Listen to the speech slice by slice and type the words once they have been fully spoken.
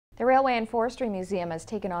The Railway and Forestry Museum has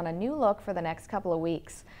taken on a new look for the next couple of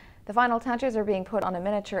weeks. The final touches are being put on a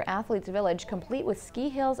miniature athletes' village complete with ski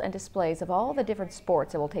hills and displays of all the different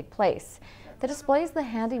sports that will take place. The display is the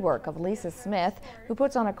handiwork of Lisa Smith, who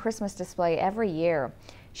puts on a Christmas display every year.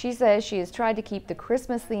 She says she has tried to keep the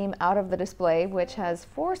Christmas theme out of the display, which has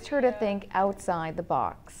forced her to think outside the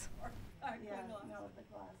box.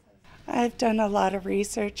 I've done a lot of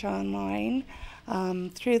research online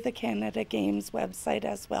through the Canada Games website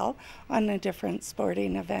as well on the different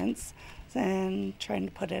sporting events and trying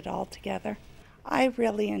to put it all together. I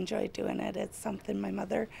really enjoy doing it. It's something my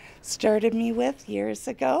mother started me with years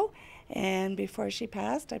ago, and before she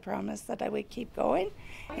passed I promised that I would keep going,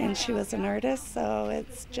 and she was an artist, so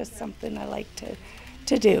it's just something I like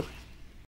to do.